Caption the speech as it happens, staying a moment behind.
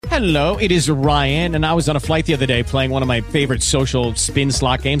Hello, it is Ryan, and I was on a flight the other day playing one of my favorite social spin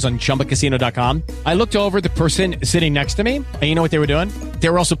slot games on ChumbaCasino.com. I looked over at the person sitting next to me, and you know what they were doing? They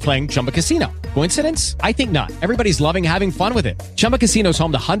were also playing Chumba Casino. Coincidence? I think not. Everybody's loving having fun with it. Chumba Casino is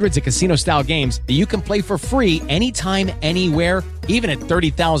home to hundreds of casino-style games that you can play for free anytime, anywhere, even at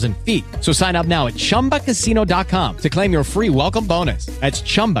 30,000 feet. So sign up now at ChumbaCasino.com to claim your free welcome bonus. That's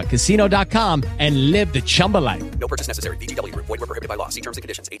ChumbaCasino.com and live the Chumba life. No purchase necessary. VGW. Void where prohibited by law. See terms and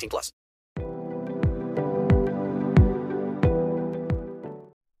conditions. 18+.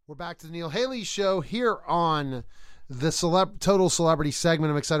 We're back to the Neil Haley Show here on the Total Celebrity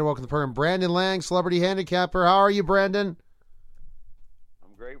segment. I'm excited to welcome the program Brandon Lang, Celebrity Handicapper. How are you, Brandon?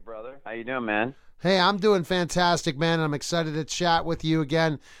 I'm great, brother. How you doing, man? Hey, I'm doing fantastic, man. I'm excited to chat with you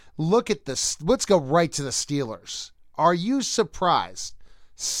again. Look at this. Let's go right to the Steelers. Are you surprised?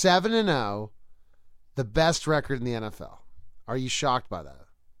 7-0, the best record in the NFL. Are you shocked by that?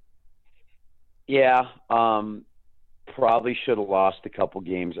 Yeah, probably should have lost a couple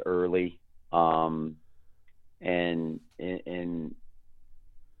games early. And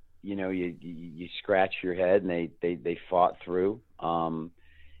you know, you scratch your head, and they fought through.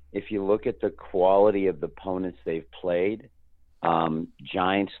 If you look at the quality of the opponents they've played,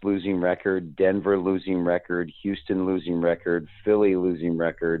 Giants losing record, Denver losing record, Houston losing record, Philly losing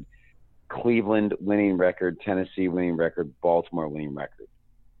record, Cleveland winning record, Tennessee winning record, Baltimore winning record.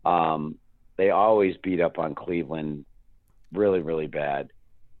 They always beat up on Cleveland really, really bad.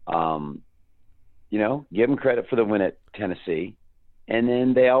 You know, give them credit for the win at Tennessee. And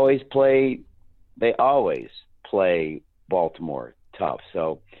then they always play Baltimore tough.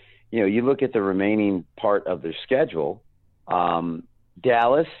 So, you know, you look at the remaining part of their schedule,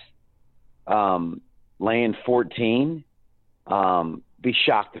 Dallas, laying 14, be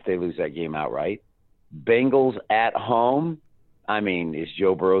shocked if they lose that game outright. Bengals at home. I mean, is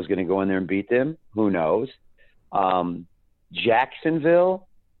Joe Burrow going to go in there and beat them? Who knows? Jacksonville,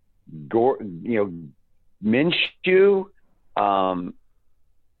 Minshew,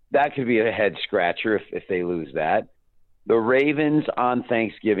 that could be a head scratcher if they lose that. The Ravens on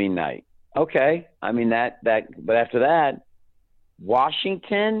Thanksgiving night. Okay. I mean, but after that,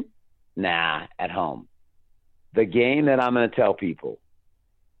 Washington, at home. The game that I'm going to tell people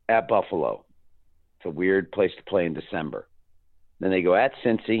at Buffalo. It's a weird place to play in December. Then they go at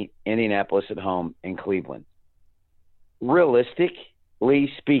Cincy, Indianapolis at home, and Cleveland.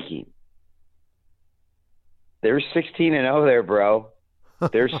 Realistically speaking, they're 16-0 there, bro.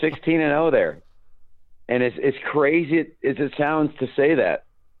 They're 16-0 there. And it's crazy as it sounds to say that.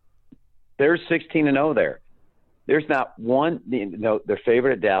 They're 16-0 there. There's not one. They're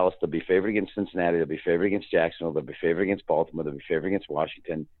favored at Dallas. They'll be favored against Cincinnati. They'll be favored against Jacksonville. They'll be favored against Baltimore. They'll be favored against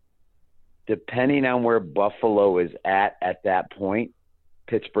Washington. Depending on where Buffalo is at that point,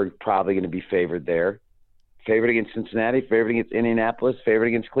 Pittsburgh probably going to be favored there. Favored against Cincinnati, favored against Indianapolis, favored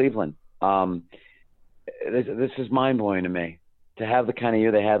against Cleveland. This is mind-blowing to me, to have the kind of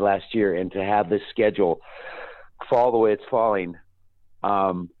year they had last year and to have this schedule fall the way it's falling.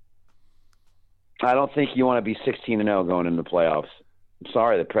 I don't think you want to be 16-0 going into the playoffs. I'm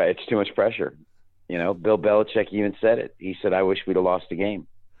sorry, it's too much pressure. You know, Bill Belichick even said it. He said, "I wish we'd have lost the game."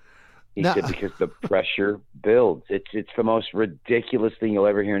 He said because the pressure builds. It's the most ridiculous thing you'll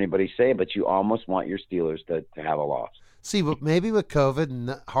ever hear anybody say, but you almost want your Steelers to have a loss. See, but maybe with COVID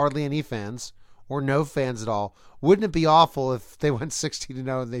and hardly any fans or no fans at all, wouldn't it be awful if they went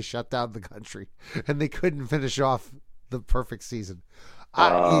 16-0 and they shut down the country and they couldn't finish off the perfect season?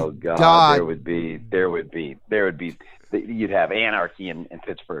 Oh God, there would be. You'd have anarchy in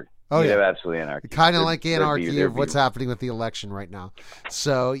Pittsburgh. Oh, You'd yeah. have absolutely anarchy. Kind of like anarchy of what's happening with the election right now.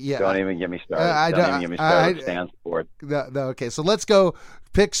 So, yeah. Don't even get me started. Don't even get me started. Stands for it. No, okay, so let's go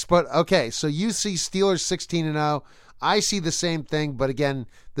picks. But, okay, so you see Steelers 16-0. I see the same thing, but, again,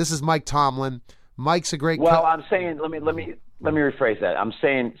 this is Mike Tomlin. Mike's a great Well, I'm saying, let me rephrase that. I'm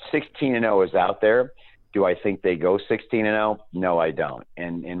saying 16-0 is out there. Do I think they go 16-0? No, I don't.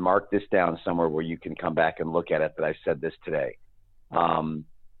 And mark this down somewhere where you can come back and look at it that I said this today.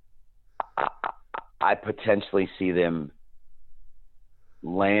 I potentially see them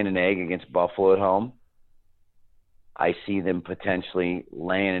laying an egg against Buffalo at home. I see them potentially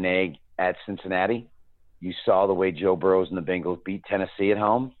laying an egg at Cincinnati. You saw the way Joe Burrow and the Bengals beat Tennessee at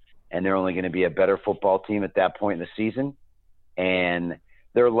home, and they're only going to be a better football team at that point in the season. And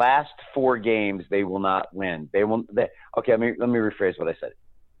their last 4 games, they will not win. Okay, let me rephrase what I said.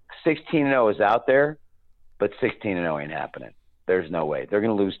 16-0 is out there, but 16-0 ain't happening. There's no way. They're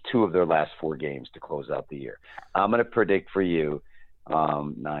going to lose 2 of their last 4 games to close out the year. I'm going to predict for you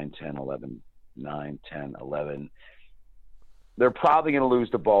 9, 10, 11. they're probably going to lose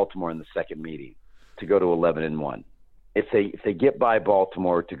to Baltimore in the second meeting to go to 11-1. If they get by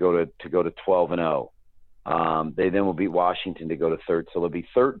Baltimore to go to 12-0, they then will beat Washington to go to third. So they'll be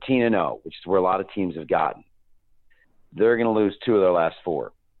 13-0, which is where a lot of teams have gotten. They're going to lose 2 of their last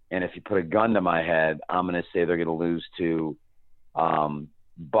 4. And if you put a gun to my head, I'm going to say they're going to lose to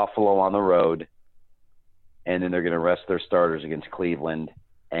Buffalo on the road, and then they're going to rest their starters against Cleveland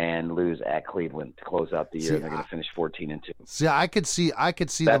and lose at Cleveland to close out the year. And they're going to finish 14-2. See, I could see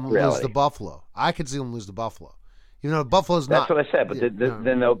them lose to Buffalo. You know, Buffalo's not. That's what I said. But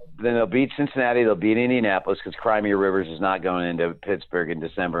then they'll beat Cincinnati. They'll beat Indianapolis because Crimea Rivers is not going into Pittsburgh in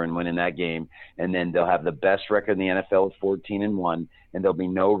December and winning that game. And then they'll have the best record in the NFL at 14-1. And there'll be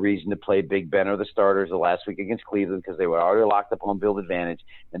no reason to play Big Ben or the starters the last week against Cleveland because they were already locked up on field advantage.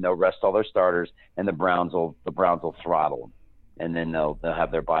 And they'll rest all their starters. And the Browns will throttle them. And then they'll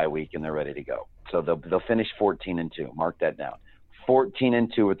have their bye week and they're ready to go. So they'll finish 14-2. Mark that down.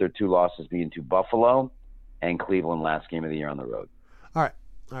 14-2 with their 2 losses being to Buffalo and Cleveland last game of the year on the road. All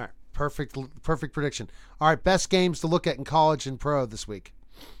right. Perfect prediction. All right, best games to look at in college and pro this week.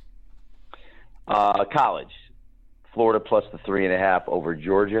 College. Florida plus the 3.5 over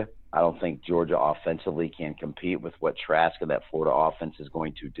Georgia. I don't think Georgia offensively can compete with what Trask and that Florida offense is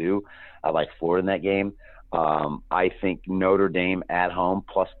going to do. I like Florida in that game. I think Notre Dame at home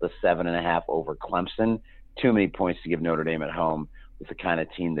plus the 7.5 over Clemson. Too many points to give Notre Dame at home with the kind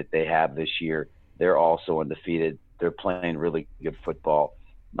of team that they have this year. They're also undefeated. They're playing really good football.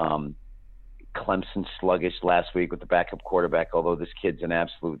 Clemson sluggish last week with the backup quarterback, although this kid's an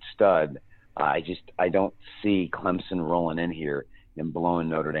absolute stud. I don't see Clemson rolling in here and blowing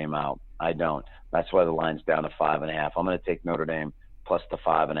Notre Dame out. I don't. That's why the line's down to 5.5. I'm going to take Notre Dame plus the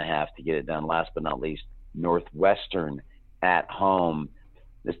 5.5 to get it done. Last but not least, Northwestern at home.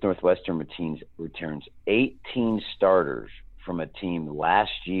 This Northwestern returns 18 starters from a team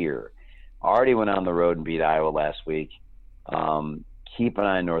last year. Already went on the road and beat Iowa last week. Keep an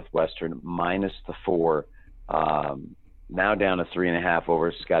eye on Northwestern, minus the 4. Now down to 3.5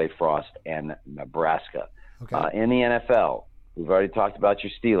 over Scotty Frost and Nebraska. Okay. In the NFL, we've already talked about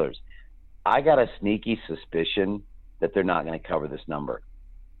your Steelers. I got a sneaky suspicion that they're not going to cover this number.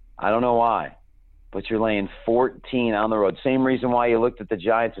 I don't know why, but you're laying 14 on the road. Same reason why you looked at the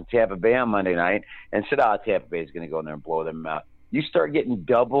Giants and Tampa Bay on Monday night and said, Tampa Bay is going to go in there and blow them out. You start getting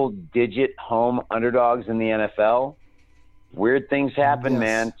double-digit home underdogs in the NFL, weird things happen,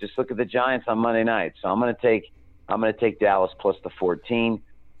 man. Just look at the Giants on Monday night. So I'm going to take Dallas plus the 14.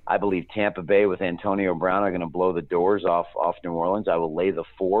 I believe Tampa Bay with Antonio Brown are going to blow the doors off New Orleans. I will lay the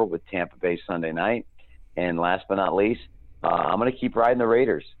 4 with Tampa Bay Sunday night. And last but not least, I'm going to keep riding the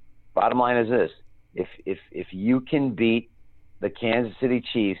Raiders. Bottom line is this: if you can beat the Kansas City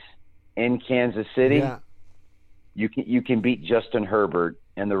Chiefs in Kansas City, you can beat Justin Herbert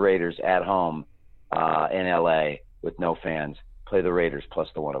and the Raiders at home in LA with no fans. Play the Raiders plus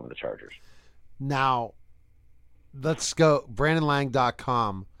the 1 over the Chargers. Now, let's go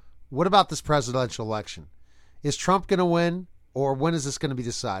BrandonLang.com. What about this presidential election? Is Trump going to win, or when is this going to be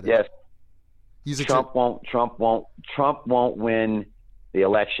decided? Yes. Trump won't win the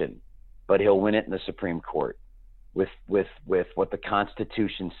election, but he'll win it in the Supreme Court with what the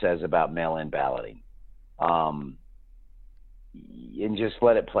Constitution says about mail-in balloting. And just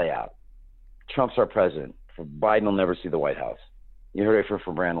let it play out. Trump's our president. Biden will never see the White House. You heard it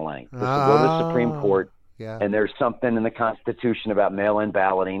from Brandon Lang. This will go to the Supreme Court, and there's something in the Constitution about mail-in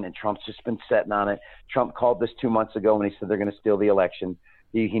balloting, and Trump's just been setting on it. Trump called this 2 months ago when he said they're going to steal the election.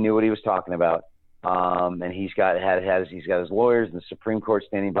 He knew what he was talking about, and he's got his lawyers and the Supreme Court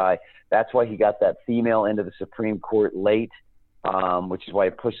standing by. That's why he got that female into the Supreme Court late, which is why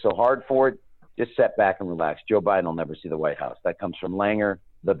he pushed so hard for it. Just sit back and relax. Joe Biden will never see the White House. That comes from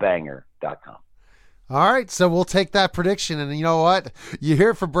LangerTheBanger.com. All right, so we'll take that prediction, and you know what? You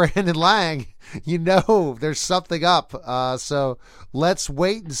hear from Brandon Lang, you know there's something up. So let's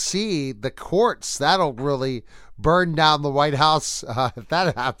wait and see the courts. That'll really burn down the White House if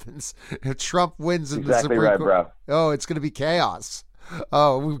that happens. If Trump wins in the Supreme Court. Exactly right, bro. Oh, it's going to be chaos.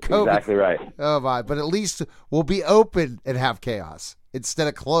 Oh, exactly right. Oh, my. But at least we'll be open and have chaos instead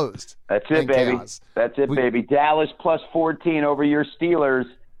of closed. That's it, baby. Chaos. That's it, baby. Dallas plus 14 over your Steelers.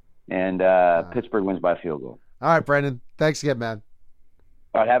 And Pittsburgh wins by a field goal. All right, Brandon. Thanks again, man.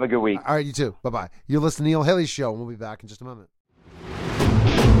 All right, have a good week. All right, you too. Bye-bye. You're listening to Neil Haley's show, and we'll be back in just a moment.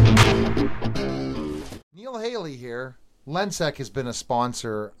 Neil Haley here. Lensec has been a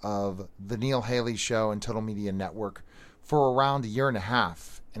sponsor of the Neil Haley Show and Total Media Network for around a year and a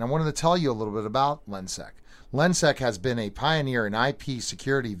half. And I wanted to tell you a little bit about Lensec. Lensec has been a pioneer in IP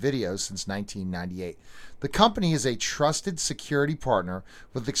security video since 1998. The company is a trusted security partner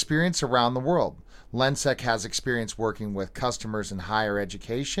with experience around the world. Lensec has experience working with customers in higher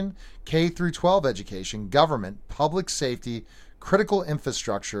education, K through 12 education, government, public safety, critical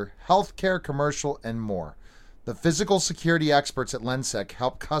infrastructure, healthcare, commercial, and more. The physical security experts at Lensec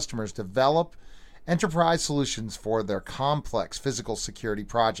help customers develop enterprise solutions for their complex physical security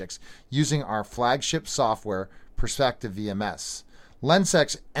projects using our flagship software, Perspective VMS.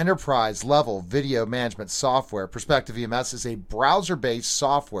 Lensec's enterprise-level video management software, Perspective VMS, is a browser-based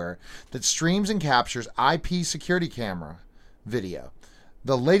software that streams and captures IP security camera video.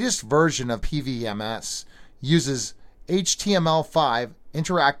 The latest version of PVMS uses HTML5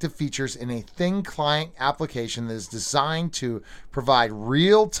 interactive features in a thin client application that is designed to provide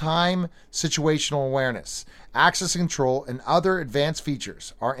real-time situational awareness. Access control and other advanced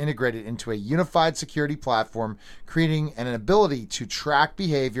features are integrated into a unified security platform, creating an ability to track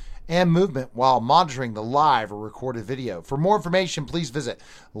behavior and movement while monitoring the live or recorded video. For more information, please visit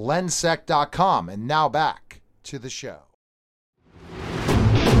lensec.com. And now back to the show.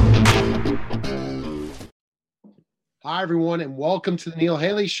 Hi, everyone, and welcome to the Neil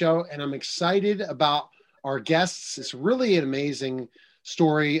Haley Show. And I'm excited about our guests. It's really an amazing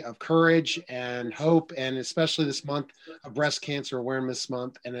story of courage and hope, and especially this month of Breast Cancer Awareness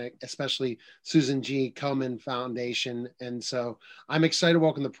Month, and especially Susan G. Komen Foundation. And so I'm excited to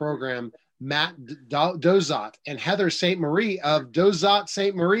welcome the program Matt Duzat and Heather St. Marie of Duzat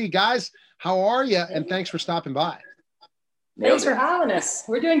St. Marie. Guys, how are you? And thanks for stopping by. Thanks for having us.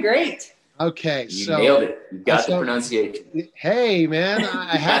 We're doing great. Okay, you so nailed it. You got the pronunciation. Hey, man,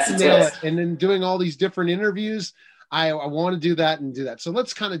 I had to nail it. And then doing all these different interviews, I want to do that and do that. So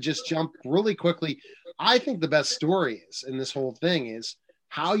let's kind of just jump really quickly. I think the best story is in this whole thing is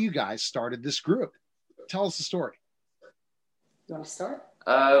how you guys started this group. Tell us the story. You want to start?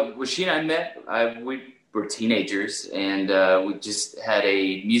 Well, she and I met. We were teenagers, and we just had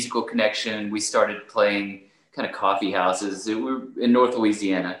a musical connection. We started playing kind of coffee houses. We were in North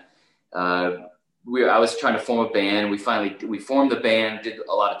Louisiana. I was trying to form a band. We formed the band, did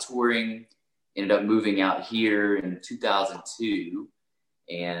a lot of touring, ended up moving out here in 2002.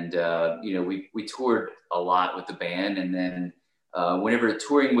 And, we toured a lot with the band. And then whenever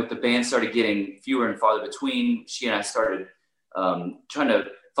touring with the band started getting fewer and farther between, she and I started trying to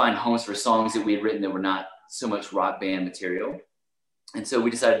find homes for songs that we had written that were not so much rock band material. And so we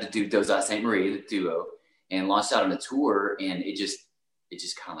decided to do Duzat St. Marie, the duo, and launched out on a tour. And it just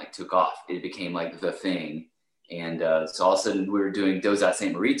kind of like took off. It became like the thing. And so all of a sudden we were doing Duzat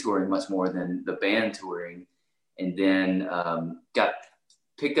St. Marie touring much more than the band touring. And then got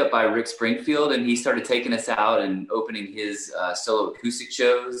picked up by Rick Springfield, and he started taking us out and opening his solo acoustic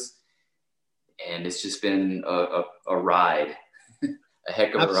shows. And it's just been a ride, a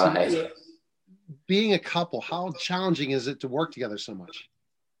heck of a ride. Being a couple, how challenging is it to work together so much?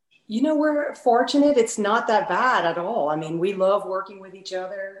 You know, we're fortunate. It's not that bad at all. I mean, we love working with each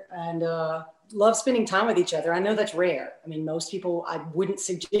other and love spending time with each other. I know that's rare. I mean, most people, I wouldn't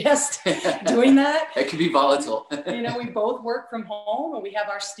suggest doing that. It can be volatile. We both work from home and we have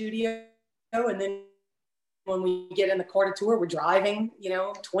our studio. And then when we get in the Corda tour, we're driving,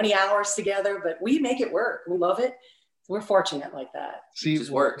 20 hours together, but we make it work. We love it. So we're fortunate like that. See, it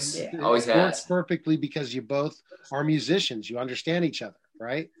just works. Yeah. It always has. Works perfectly because you both are musicians. You understand each other,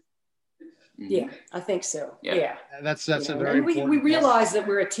 right? Yeah, I think so. Yeah. That's a very important. We realize that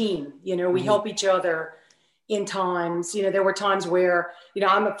we're a team. We help each other in times. There were times where,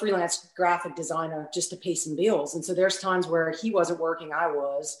 I'm a freelance graphic designer just to pay some bills. And so there's times where he wasn't working, I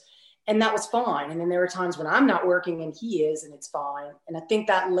was, and that was fine. And then there were times when I'm not working and he is, and it's fine. And I think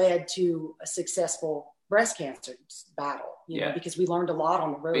that led to a successful breast cancer battle, because we learned a lot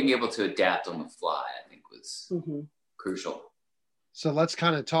on the road. Being able to adapt on the fly, I think, was crucial. So let's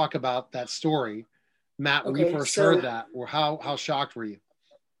kind of talk about that story. Matt, when you first heard that, or how shocked were you?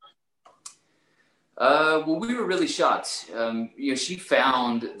 Well, we were really shocked. She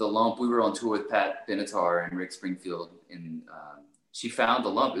found the lump. We were on tour with Pat Benatar and Rick Springfield, and she found the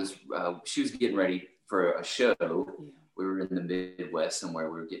lump. She was getting ready for a show. We were in the Midwest somewhere.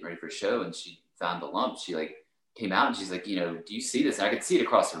 We were getting ready for a show, and she found the lump. She came out and she's like, do you see this? And I could see it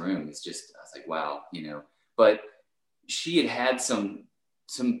across the room. It's just, I was like, wow, but she had some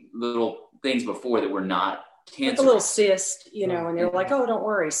little things before that were not cancer. Like a little cyst, and they're like, oh, don't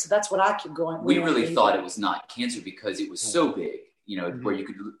worry. So that's what I keep going. We really thought it was not cancer because it was so big, where you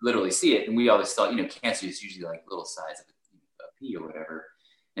could literally see it. And we always thought, cancer is usually like little size of a pea or whatever.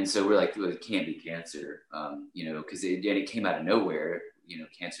 And so we're like, well, it can't be cancer, because it came out of nowhere.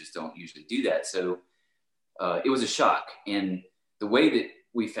 Cancers don't usually do that. So it was a shock. And the way that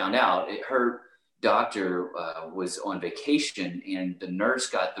we found out, her doctor was on vacation, and the nurse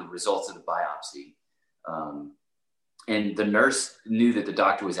got the results of the biopsy. And the nurse knew that the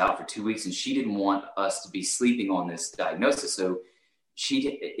doctor was out for 2 weeks, and she didn't want us to be sleeping on this diagnosis. So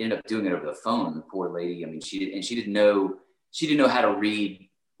she ended up doing it over the phone, the poor lady. I mean, she didn't know how to read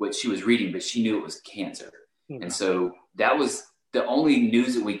what she was reading, but she knew it was cancer. Mm-hmm. And so that was the only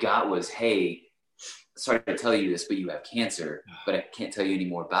news that we got was, hey, sorry to tell you this, but you have cancer, but I can't tell you any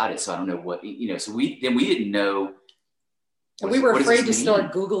more about it. So I don't know what, so we didn't know. And we were afraid to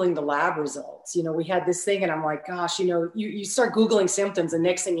start Googling the lab results. We had this thing, and I'm like, gosh, you start Googling symptoms, and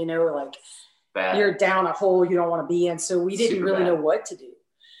next thing you know, like bad. You're down a hole you don't want to be in. So we didn't really know what to do.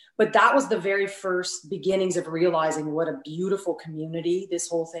 But that was the very first beginnings of realizing what a beautiful community this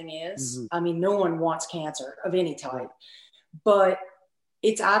whole thing is. Mm-hmm. I mean, no one wants cancer of any type, but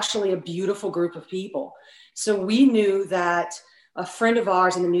it's actually a beautiful group of people. So we knew that a friend of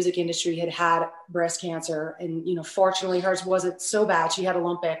ours in the music industry had breast cancer, and, fortunately hers wasn't so bad. She had a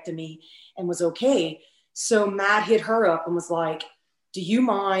lumpectomy and was okay. So Matt hit her up and was like, do you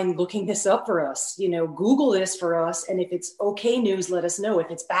mind looking this up for us? Google this for us. And if it's okay news, let us know. If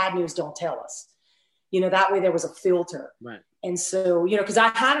it's bad news, don't tell us. That way there was a filter. Right. And so, because I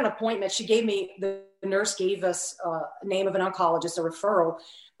had an appointment, the nurse gave us a name of an oncologist, a referral.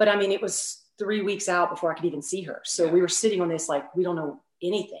 But I mean, it was 3 weeks out before I could even see her. So we were sitting on this, like, we don't know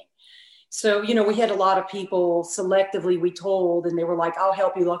anything. So, we had a lot of people selectively we told, and they were like, I'll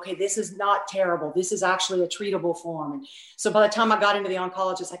help you. Okay, this is not terrible. This is actually a treatable form. And so by the time I got into the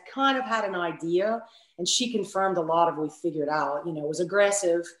oncologist, I kind of had an idea, and she confirmed a lot of what we figured out. It was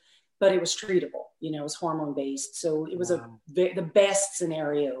aggressive, but it was treatable. It was hormone based. So it was the best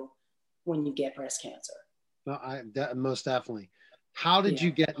scenario when you get breast cancer. Well, most definitely. How did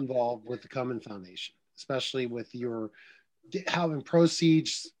you get involved with the Komen Foundation, especially with your having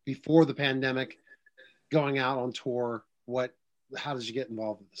proceeds before the pandemic, going out on tour? How did you get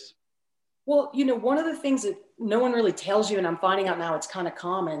involved with this? Well, one of the things that no one really tells you, and I'm finding out now it's kind of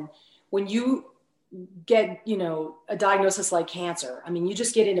common, when you get, a diagnosis like cancer, I mean, you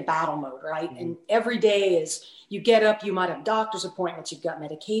just get into battle mode, right? Mm-hmm. And every day is you get up, you might have doctor's appointments, you've got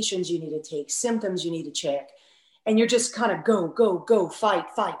medications you need to take, symptoms you need to check, and you're just kind of go, fight.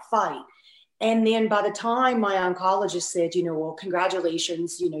 And then by the time my oncologist said, well,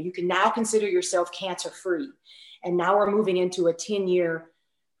 congratulations, you can now consider yourself cancer free. And now we're moving into a 10-year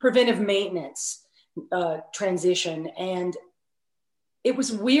preventive maintenance transition. And it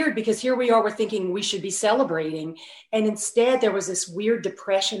was weird because here we are, we're thinking we should be celebrating. And instead there was this weird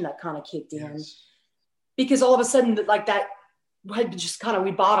depression that kind of kicked in. Yes. Because all of a sudden, like that had just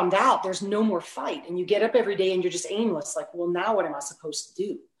we bottomed out. There's no more fight. And you get up every day and you're just aimless. Like, well, now what am I supposed to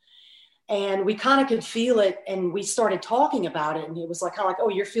do? And we kind of could feel it, and we started talking about it, and it was like kind of like, oh,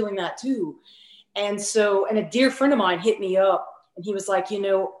 you're feeling that too. And so, and a dear friend of mine hit me up, and he was like,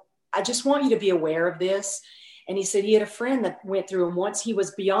 I just want you to be aware of this. And he said he had a friend that went through, and once he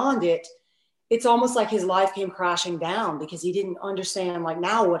was beyond it, it's almost like his life came crashing down because he didn't understand, like,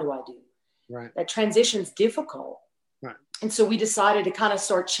 now what do I do? Right. That transition's difficult. Right. And so we decided to kind of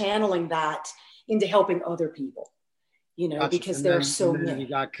start channeling that into helping other people. Gotcha. Because there are so many. You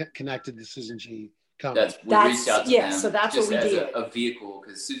got connected to Susan G. Komen. We reached out to them. So that's what we did. A vehicle,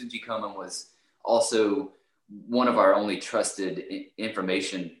 because Susan G. Komen was also one of our only trusted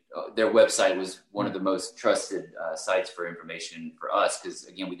information. Their website was one of the most trusted sites for information for us, because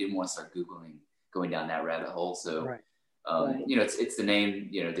again, we didn't want to start going down that rabbit hole. So, right. It's the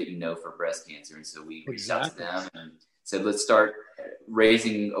name that for breast cancer, and so we reached out to them and said, let's start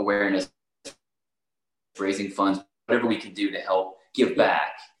raising awareness, raising funds, whatever we can do to help give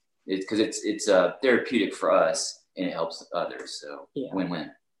back, because it's therapeutic for us and it helps others. So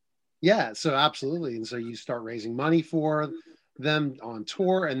win-win. Yeah, so absolutely. And so you start raising money for them on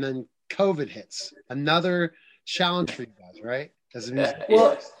tour, and then COVID hits. Another challenge for you guys, right?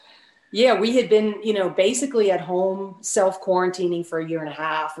 We had been, basically at home self-quarantining for 1.5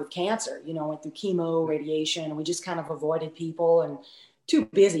 years with cancer, went through chemo, radiation, and we just kind of avoided people and too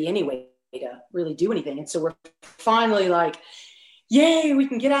busy anyway to really do anything. And so we're finally like, yay, we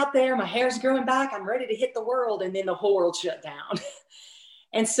can get out there. My hair's growing back. I'm ready to hit the world. And then the whole world shut down.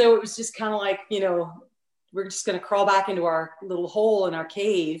 And so it was just kind of like, we're just going to crawl back into our little hole in our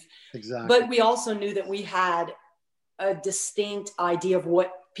cave. Exactly. But we also knew that we had a distinct idea of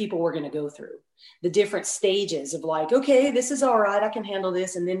what people were going to go through, the different stages of like, okay, this is all right, I can handle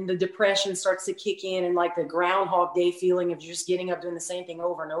this. And then the depression starts to kick in, and like the Groundhog Day feeling of just getting up doing the same thing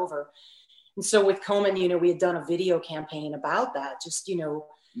over and over. And so with Komen, we had done a video campaign about that, just,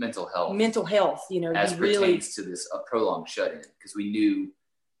 mental health. Mental health, you know, as he really pertains to this prolonged shut-in, because we knew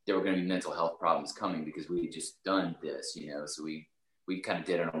there were going to be mental health problems coming because we had just done this, you know. So we kind of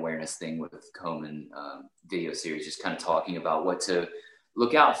did an awareness thing with Komen video series, just kind of talking about what to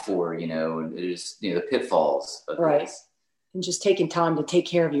look out for, you know, and there's, you know, the pitfalls of right. this. And just taking time to take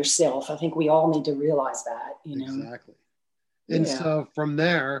care of yourself. I think we all need to realize that, you know. Exactly. And so from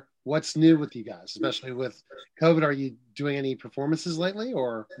there, what's new with you guys, especially with COVID? Are you doing any performances lately,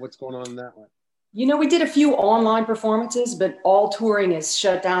 or what's going on in that one? You know, we did a few online performances, but all touring is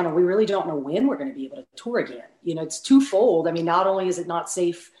shut down, and we really don't know when we're going to be able to tour again. You know, it's twofold. I mean, not only is it not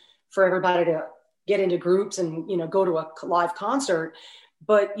safe for everybody to get into groups and, you know, go to a live concert,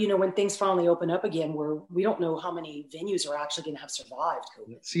 but, you know, when things finally open up again, we don't know how many venues are actually going to have survived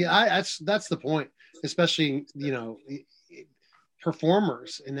COVID. See, that's the point, especially, you know,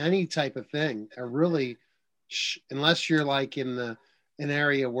 performers in any type of thing are really, unless you're like in an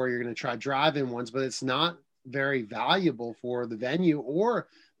area where you're going to try drive-in ones, but it's not very valuable for the venue or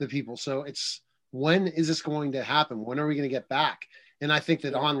the people. So it's, when is this going to happen? When are we going to get back? And I think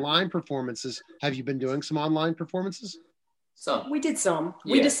that online performances, have you been doing some online performances? Some. We did some.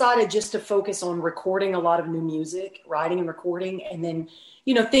 Yeah. We decided just to focus on recording a lot of new music, writing and recording, and then,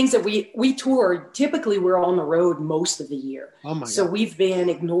 you know, things that we toured. Typically, we're on the road most of the year. Oh my God. So we've been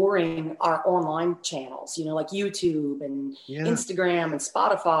ignoring our online channels, you know, like YouTube and Instagram and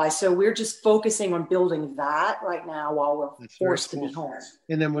Spotify. So we're just focusing on building that right now while we're forced to be home.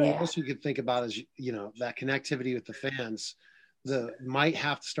 And then what else you could think about is, you know, that connectivity with the fans. Might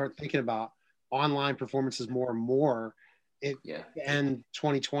have to start thinking about online performances more and more. And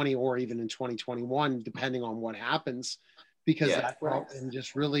 2020 or even in 2021, depending on what happens, because and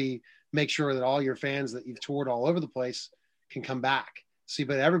just really make sure that all your fans that you've toured all over the place can come back. See,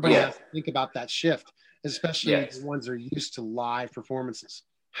 but everybody has to think about that shift, especially the ones that are used to live performances.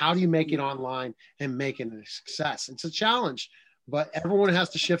 How do you make it online and make it a success? It's a challenge, but everyone has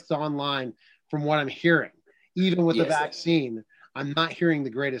to shift to online from what I'm hearing. Even with the vaccine, I'm not hearing the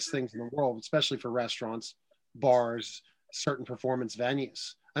greatest things in the world, especially for restaurants, bars, certain performance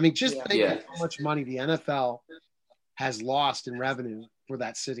venues. I mean, just think of how much money the NFL has lost in revenue for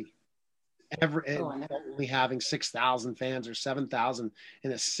that city. Only having 6,000 fans or 7,000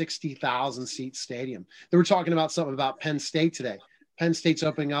 in a 60,000 seat stadium. They were talking about something about Penn State today. Penn State's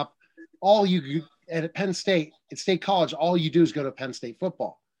opening up. At Penn State, at State College, all you do is go to Penn State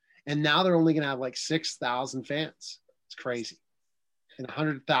football. And now they're only going to have like 6,000 fans. It's crazy. In a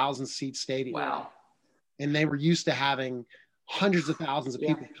 100,000 seat stadium. Wow. And they were used to having hundreds of thousands of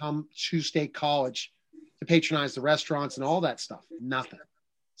people come to State College to patronize the restaurants and all that stuff. Nothing.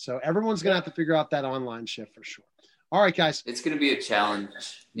 So everyone's going to have to figure out that online shift for sure. All right, guys. It's going to be a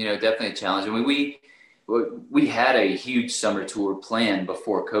challenge, you know, definitely a challenge. I mean, we had a huge summer tour planned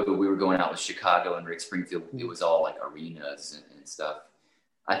before COVID. We were going out with Chicago and Rick Springfield. It was all like arenas and stuff.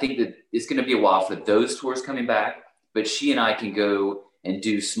 I think that it's going to be a while for those tours coming back, but she and I can go and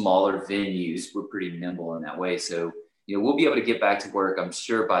do smaller venues. We're pretty nimble in that way. So, you know, we'll be able to get back to work, I'm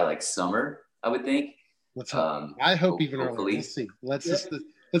sure, by like summer, I would think. Let's hope. I hope even earlier. Let's see.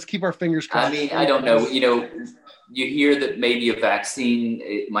 Let's keep our fingers crossed. I mean, I don't know. You know, you hear that maybe a vaccine,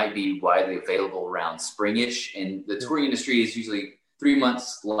 it might be widely available around springish, and the touring industry is usually 3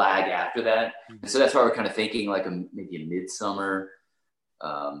 months lag after that. And so that's why we're kind of thinking like maybe a midsummer.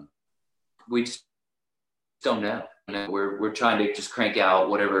 We just don't know. We're trying to just crank out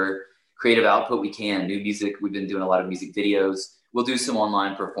whatever creative output we can. New music. We've been doing a lot of music videos. We'll do some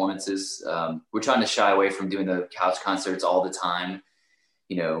online performances. We're trying to shy away from doing the couch concerts all the time.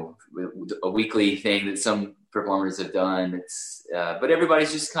 You know, a weekly thing that some performers have done. It's but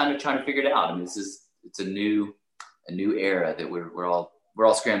everybody's just kind of trying to figure it out. I mean, it's a new era that we're all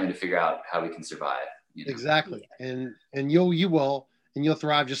scrambling to figure out how we can survive. You know? Exactly, and you'll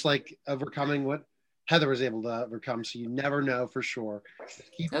thrive, just like overcoming what Heather was able to overcome. So you never know for sure.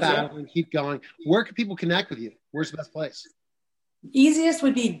 Keep battling, keep going. Where can people connect with you? Where's the best place? Easiest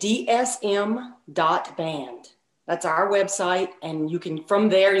would be dsm.band. That's our website. And you can, from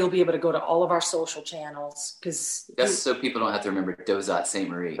there, you'll be able to go to all of our social channels. Because that's so people don't have to remember Duzat St.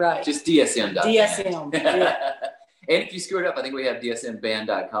 Marie. Right. Just dsm.band. DSM. Yeah. And if you screw it up, I think we have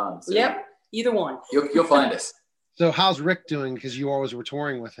dsmband.com. So yep. Either one. You'll find us. So how's Rick doing? Because you always were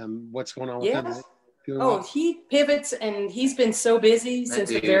touring with him. What's going on with him? He pivots, and he's been so busy since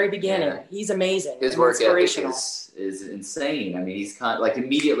the very beginning. Yeah. He's amazing. His work ethic is insane. I mean, he's kind of like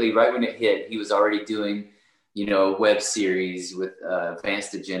immediately right when it hit, he was already doing, you know, a web series with Vance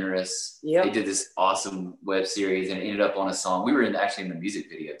DeGeneres. Yep. They did this awesome web series, and it ended up on a song. We were actually in the music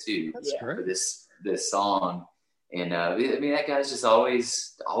video too. That's great. For this song. And I mean, that guy's just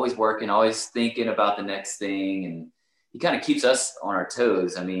always working, always thinking about the next thing. And he kind of keeps us on our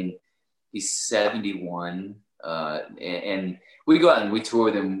toes. I mean, he's 71. And we go out and we tour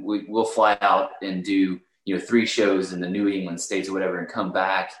with him. We'll fly out and do, 3 shows in the New England states or whatever and come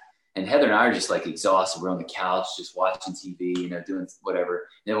back. And Heather and I are just like exhausted. We're on the couch, just watching TV, doing whatever.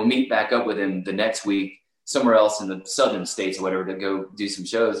 And then we'll meet back up with him the next week somewhere else in the southern states or whatever to go do some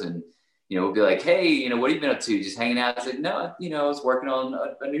shows. And, we'll be like, hey, what have you been up to? Just hanging out. I said, no, I was working on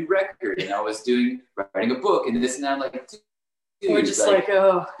a new record and I was writing a book and this and that. I'm like, dude, we're just like,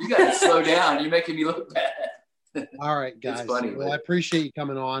 oh, you got to slow down. You're making me look bad. All right, guys. It's funny, well, I appreciate you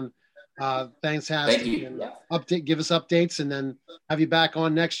coming on. Fantastic. Thank you. And give us updates and then have you back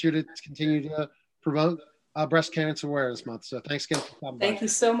on next year to continue to promote Breast Cancer Awareness Month. So thanks again for coming. Thank you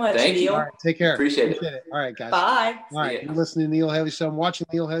so much, Thank Neil. you. All right, take care. Appreciate it. All right, guys. Bye. All right, you're listening to the Neil Haley Show. I'm watching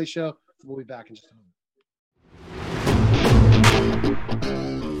the Neil Haley Show. We'll be back in just a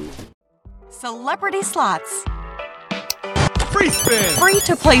moment. Celebrity Slots. Free spin. Free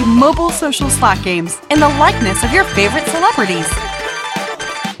to play mobile social slot games in the likeness of your favorite celebrities.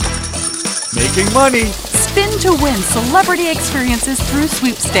 Making money. Spin to win celebrity experiences through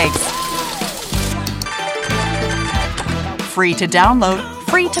sweepstakes. Free to download,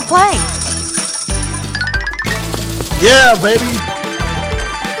 free to play. Yeah, baby.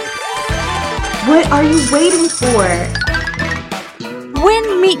 What are you waiting for?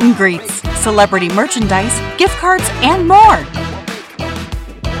 Win meet and greets, celebrity merchandise, gift cards, and more.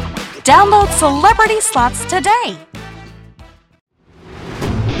 Download Celebrity Slots today.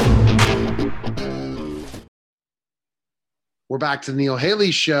 We're back to the Neil Haley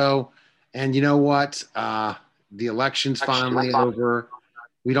Show. And you know what? The election's finally over.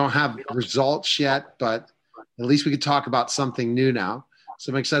 We don't have results yet, but at least we could talk about something new now.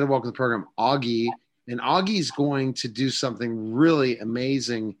 So I'm excited to welcome to the program Aage. And Auge's going to do something really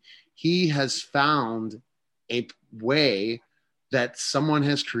amazing. He has found a way that someone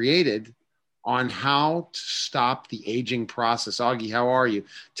has created on how to stop the aging process. Aage, how are you?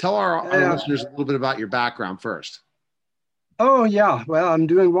 Tell our listeners a little bit about your background first. Oh, yeah. Well, I'm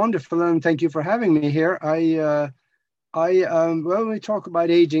doing wonderful, and thank you for having me here. When we talk about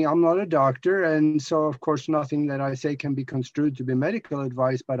aging, I'm not a doctor, and so, of course, nothing that I say can be construed to be medical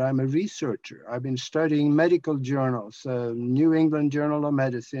advice, but I'm a researcher. I've been studying medical journals, New England Journal of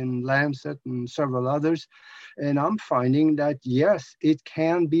Medicine, Lancet, and several others, and I'm finding that, yes, it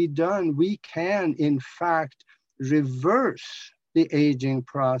can be done. We can, in fact, reverse the aging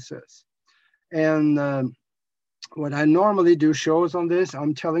process. And what I normally do shows on this,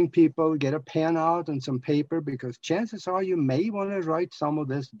 I'm telling people, get a pen out and some paper because chances are you may want to write some of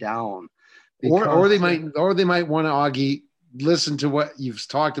this down. Or they might want to, Aage, listen to what you've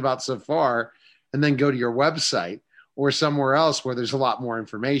talked about so far and then go to your website or somewhere else where there's a lot more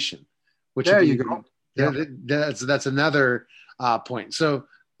information. There you go. That's another point. So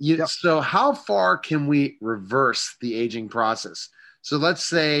so how far can we reverse the aging process? So let's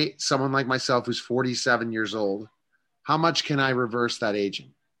say someone like myself who's 47 years old, how much can I reverse that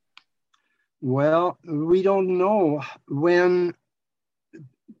aging? Well, we don't know. When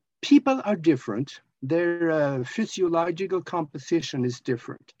people are different, their physiological composition is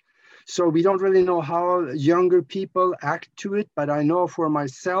different. So we don't really know how younger people act to it, but I know for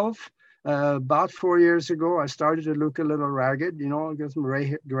myself, about 4 years ago, I started to look a little ragged, get some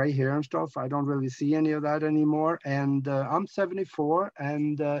gray hair and stuff. I don't really see any of that anymore. And I'm 74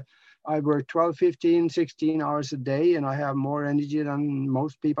 and I work 12, 15, 16 hours a day, and I have more energy than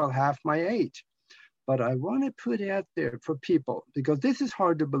most people half my age. But I want to put it out there for people because this is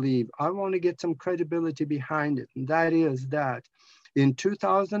hard to believe. I want to get some credibility behind it. And that is that in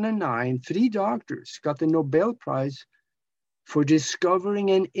 2009, 3 doctors got the Nobel Prize for discovering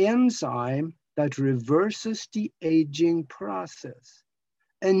an enzyme that reverses the aging process.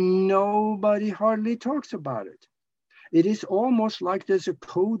 And nobody hardly talks about it. It is almost like there's a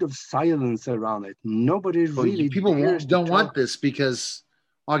code of silence around it. Nobody really. People don't want this because,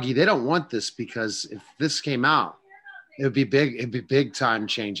 Aage, they don't want this because if this came out, it would be big. It'd be big time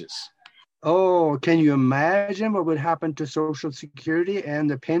changes. Oh, can you imagine what would happen to Social Security and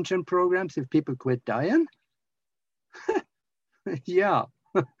the pension programs if people quit dying? Yeah,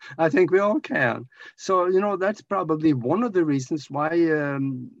 I think we all can. So, that's probably one of the reasons why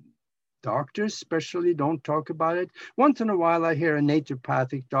doctors especially don't talk about it. Once in a while, I hear a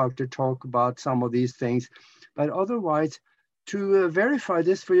naturopathic doctor talk about some of these things. But otherwise, to verify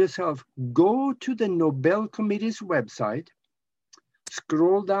this for yourself, go to the Nobel Committee's website,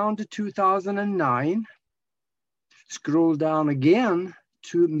 scroll down to 2009, scroll down again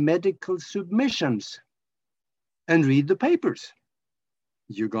to medical submissions, and read the papers.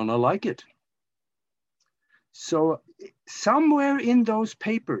 You're gonna like it. So somewhere in those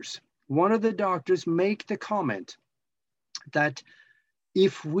papers, one of the doctors make the comment that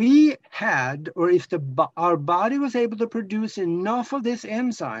if we had, or if our body was able to produce enough of this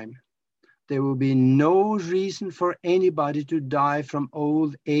enzyme, there will be no reason for anybody to die from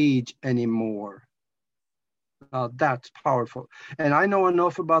old age anymore. That's powerful. And I know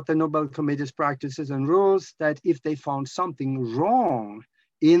enough about the Nobel Committee's practices and rules that if they found something wrong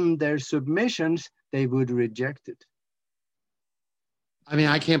in their submissions, they would reject it. I mean,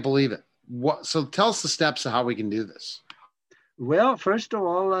 I can't believe it. So tell us the steps of how we can do this. Well, first of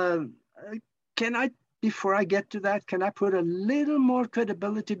all, before I get to that, can I put a little more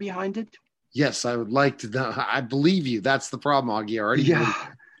credibility behind it? Yes, I would like to know. I believe you. That's the problem, Aage. Already. Yeah.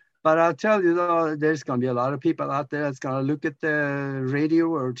 But I'll tell you, though, there's going to be a lot of people out there that's going to look at the radio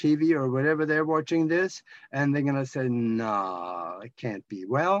or TV or whatever they're watching this, and they're going to say, no, it can't be.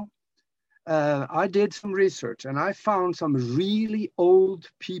 Well, I did some research, and I found some really old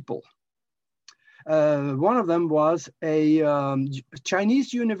people. One of them was a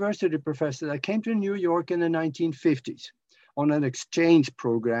Chinese university professor that came to New York in the 1950s on an exchange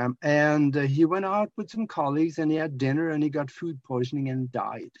program. And he went out with some colleagues and he had dinner and he got food poisoning and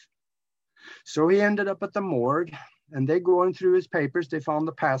died. So he ended up at the morgue and they going through his papers. They found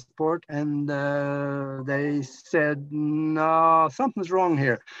the passport and they said, no, something's wrong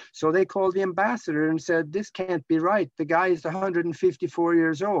here. So they called the ambassador and said, this can't be right. The guy is 154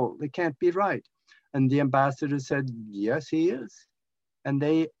 years old. It can't be right. And the ambassador said, yes, he is. And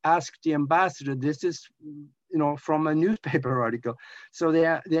they asked the ambassador, this is, from a newspaper article. So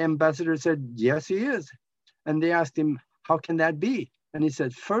the ambassador said, yes, he is. And they asked him, how can that be? And he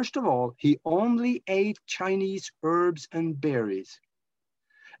said, first of all, he only ate Chinese herbs and berries.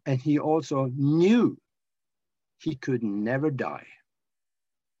 And he also knew he could never die.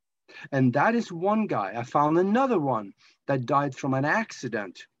 And that is one guy. I found another one that died from an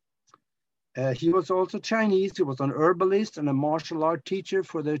accident. He was also Chinese. He was an herbalist and a martial art teacher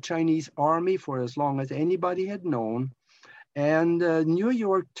for the Chinese army for as long as anybody had known. And New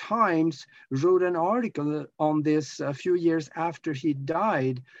York Times wrote an article on this a few years after he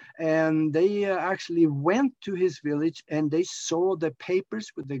died. And they actually went to his village and they saw the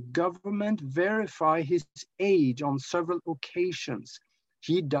papers with the government verify his age on several occasions.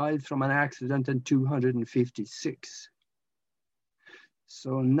 He died from an accident in 256.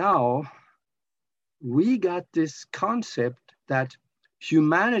 So now we got this concept that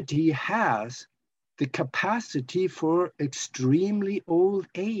humanity has the capacity for extremely old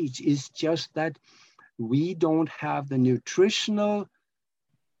age. Is just that we don't have the nutritional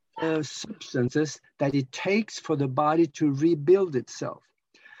substances that it takes for the body to rebuild itself.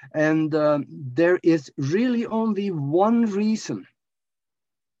 And there is really only one reason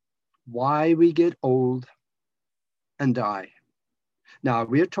why we get old and die. Now,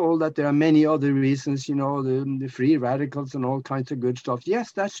 we're told that there are many other reasons, the free radicals and all kinds of good stuff.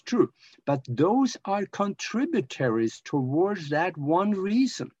 Yes, that's true. But those are contributaries towards that one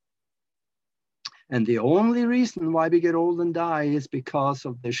reason. And the only reason why we get old and die is because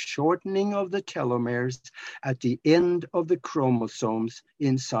of the shortening of the telomeres at the end of the chromosomes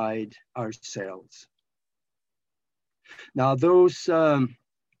inside our cells. Now, those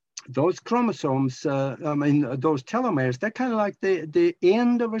chromosomes, those telomeres, they're kind of like the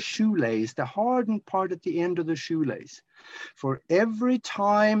end of a shoelace, the hardened part at the end of the shoelace. For every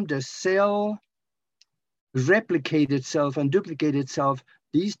time the cell replicates itself and duplicates itself,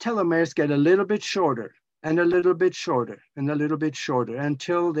 these telomeres get a little bit shorter and a little bit shorter and a little bit shorter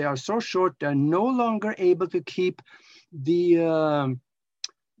until they are so short they're no longer able to keep the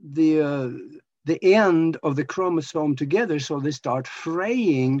end of the chromosome together, so they start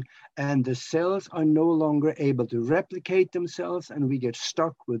fraying and the cells are no longer able to replicate themselves and we get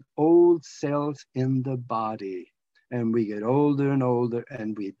stuck with old cells in the body and we get older and older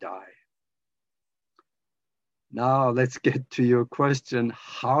and we die. Now let's get to your question.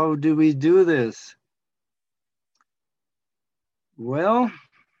 How do we do this? Well,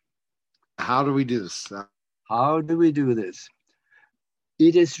 how do we do this? How do we do this?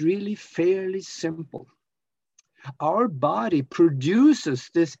 It is really fairly simple. Our body produces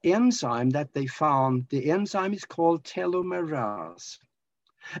this enzyme that they found. The enzyme is called telomerase.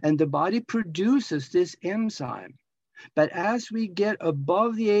 And the body produces this enzyme. But as we get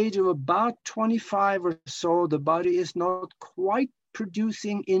above the age of about 25 or so, the body is not quite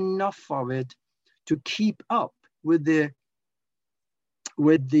producing enough of it to keep up with the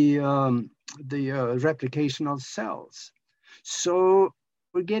replication of cells. So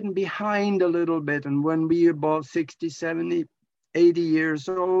we're getting behind a little bit. And when we're about 60, 70, 80 years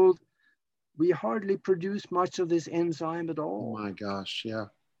old, we hardly produce much of this enzyme at all. Oh my gosh, yeah.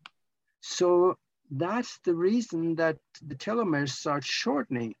 So that's the reason that the telomeres start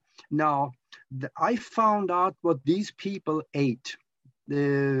shortening. Now, I found out what these people ate,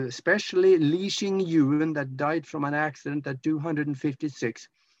 especially Li Xing Yuan that died from an accident at 256.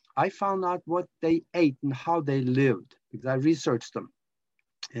 I found out what they ate and how they lived because I researched them.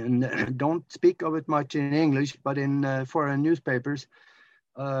 And don't speak of it much in English, but in foreign newspapers,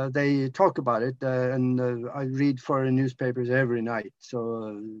 they talk about it. And I read foreign newspapers every night.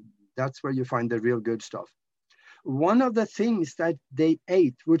 So that's where you find the real good stuff. One of the things that they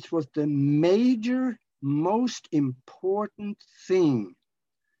ate, which was the major, most important thing,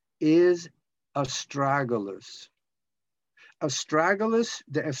 is astragalus. Astragalus,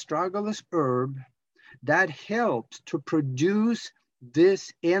 the astragalus herb, that helps to produce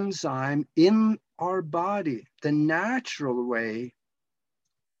this enzyme in our body, the natural way.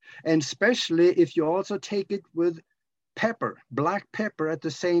 And especially if you also take it with pepper, black pepper at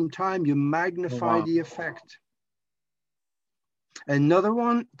the same time, you magnify the effect. Another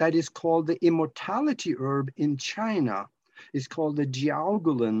one that is called the immortality herb in China is called the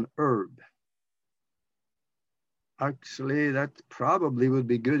jiaogulan herb. Actually, that probably would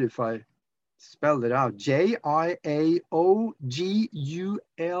be good if I spelled it out. Jiaogulan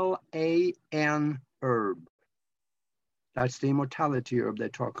herb. That's the immortality herb they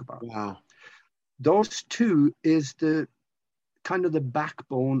talk about. Wow. Those two is the kind of the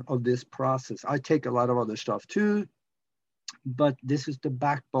backbone of this process. I take a lot of other stuff too, but this is the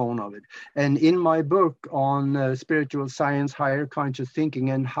backbone of it. And in my book on spiritual science, higher conscious thinking,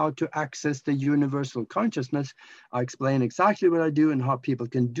 and how to access the universal consciousness, I explain exactly what I do and how people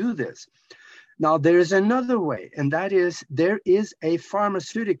can do this. Now, there is another way, and that is there is a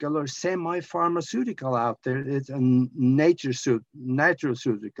pharmaceutical or semi-pharmaceutical out there. It's a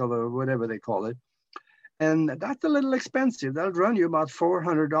natural-ceutical or whatever they call it. And that's a little expensive. That'll run you about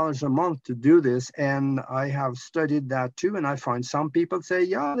 $400 a month to do this. And I have studied that too. And I find some people say,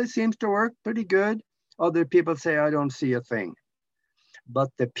 yeah, this seems to work pretty good. Other people say, I don't see a thing.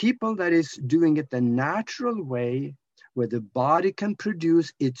 But the people that is doing it the natural way, where the body can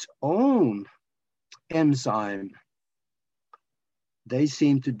produce its own enzyme, they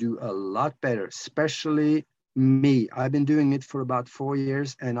seem to do a lot better, especially me. I've been doing it for about 4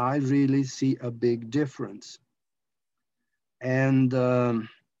 years and I really see a big difference. And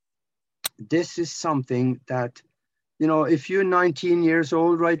this is something that, you know, if you're 19 years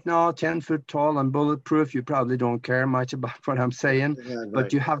old right now, 10 foot tall and bulletproof, you probably don't care much about what I'm saying,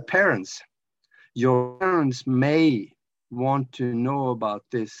 but you have parents. Your parents may want to know about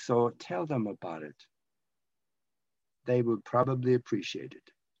this, so tell them about it. They would probably appreciate it.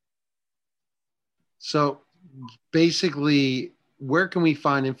 So basically, where can we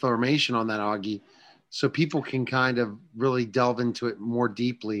find information on that, Aage, so people can kind of really delve into it more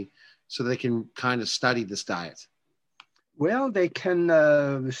deeply so they can kind of study this diet? Well, they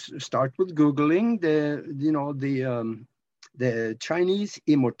can start with Googling the Chinese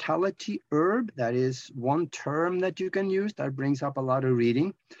immortality herb. That is one term that you can use that brings up a lot of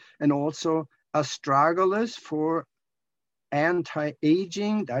reading. And also astragalus for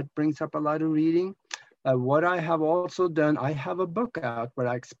anti-aging, that brings up a lot of reading. What I have also done, I have a book out where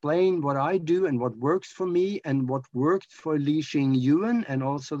I explain what I do and what works for me and what worked for Li Xing Yuan and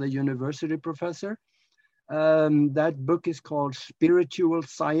also the university professor. That book is called Spiritual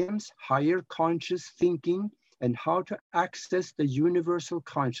Science, Higher Conscious Thinking, and How to Access the Universal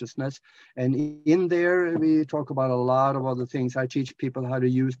Consciousness. And in there, we talk about a lot of other things. I teach people how to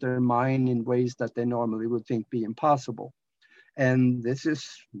use their mind in ways that they normally would think be impossible. And this is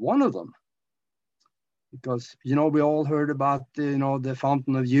one of them. Because, you know, we all heard about, the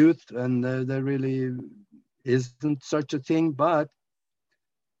fountain of youth, and there really isn't such a thing, but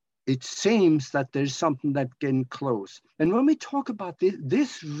it seems that there's something that getting close. And when we talk about this,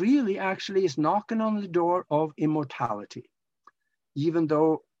 this really actually is knocking on the door of immortality. Even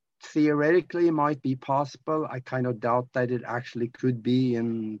though theoretically it might be possible, I kind of doubt that it actually could be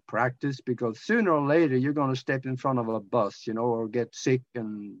in practice, because sooner or later you're going to step in front of a bus, or get sick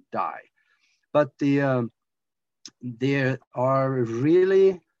and die. But there are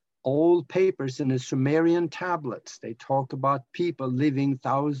really old papers in the Sumerian tablets. They talk about people living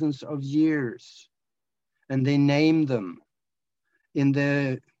thousands of years, and they name them. In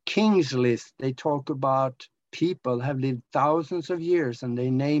the King's List, they talk about people have lived thousands of years, and they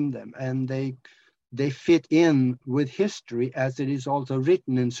name them, and they fit in with history as it is also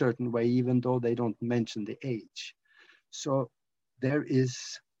written in a certain way, even though they don't mention the age. So there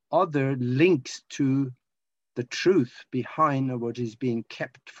is other links to the truth behind what is being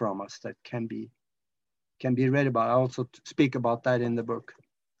kept from us that can be read about. I also speak about that in the book.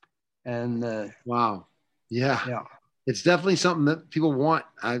 And wow. Yeah. Yeah. It's definitely something that people want,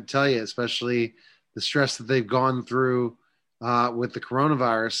 I tell you, especially the stress that they've gone through with the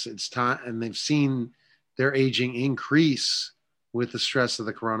coronavirus. It's time, and they've seen their aging increase with the stress of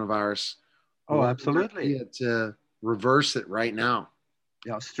the coronavirus. Oh, absolutely. To reverse it right now.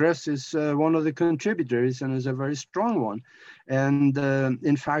 Yeah, stress is one of the contributors and is a very strong one. And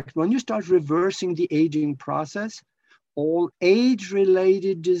in fact, when you start reversing the aging process, all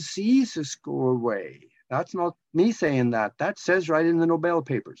age-related diseases go away. That's not me saying that. That says right in the Nobel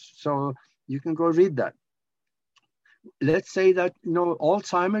papers. So you can go read that. Let's say that,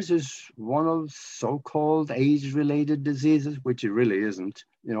 Alzheimer's is one of so-called age-related diseases, which it really isn't.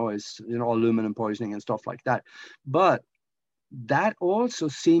 It's, aluminum poisoning and stuff like that. But that also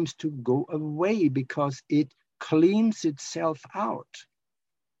seems to go away because it cleans itself out.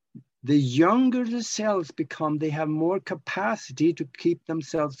 The younger the cells become, they have more capacity to keep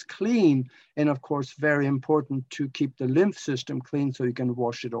themselves clean. And of course, very important to keep the lymph system clean so you can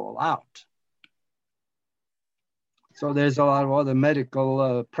wash it all out. So there's a lot of other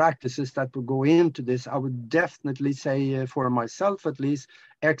medical practices that would go into this. I would definitely say, for myself at least,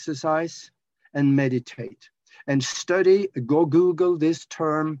 exercise and meditate. And study, go Google this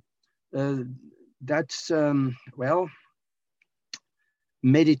term.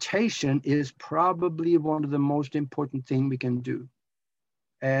 Meditation is probably one of the most important things we can do.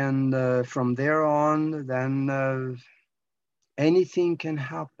 And from there on, then anything can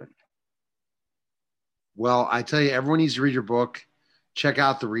happen. Well, I tell you, everyone needs to read your book. Check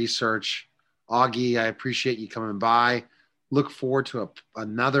out the research. Aage, I appreciate you coming by. Look forward to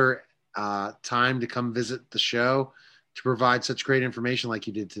another time to come visit the show to provide such great information like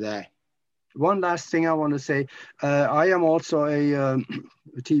you did today. One last thing I want to say. I am also a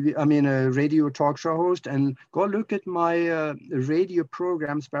radio talk show host, and go look at my radio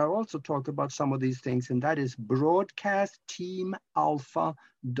programs where I also talk about some of these things, and that is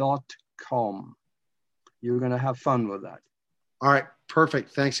broadcastteamalpha.com. You're going to have fun with that. All right.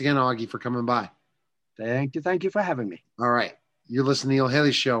 Perfect. Thanks again, Aage, for coming by. Thank you. Thank you for having me. All right. You're listening to the Neil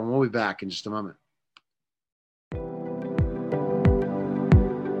Haley Show, and we'll be back in just a moment.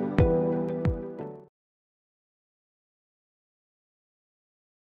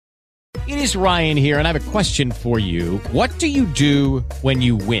 It is Ryan here, and I have a question for you. What do you do when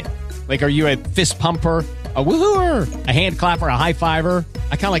you win? Like, are you a fist pumper, a woohooer, a hand clapper, a high fiver?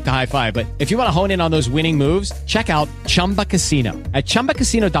 I kind of like the high five, but if you want to hone in on those winning moves, check out Chumba Casino. At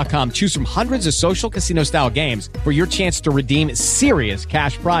ChumbaCasino.com, choose from hundreds of social casino-style games for your chance to redeem serious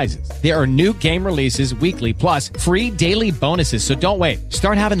cash prizes. There are new game releases weekly, plus free daily bonuses. So don't wait.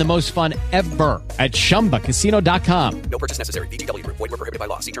 Start having the most fun ever at ChumbaCasino.com. No purchase necessary. VGW Group. Void where prohibited by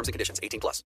law. See terms and conditions. 18+.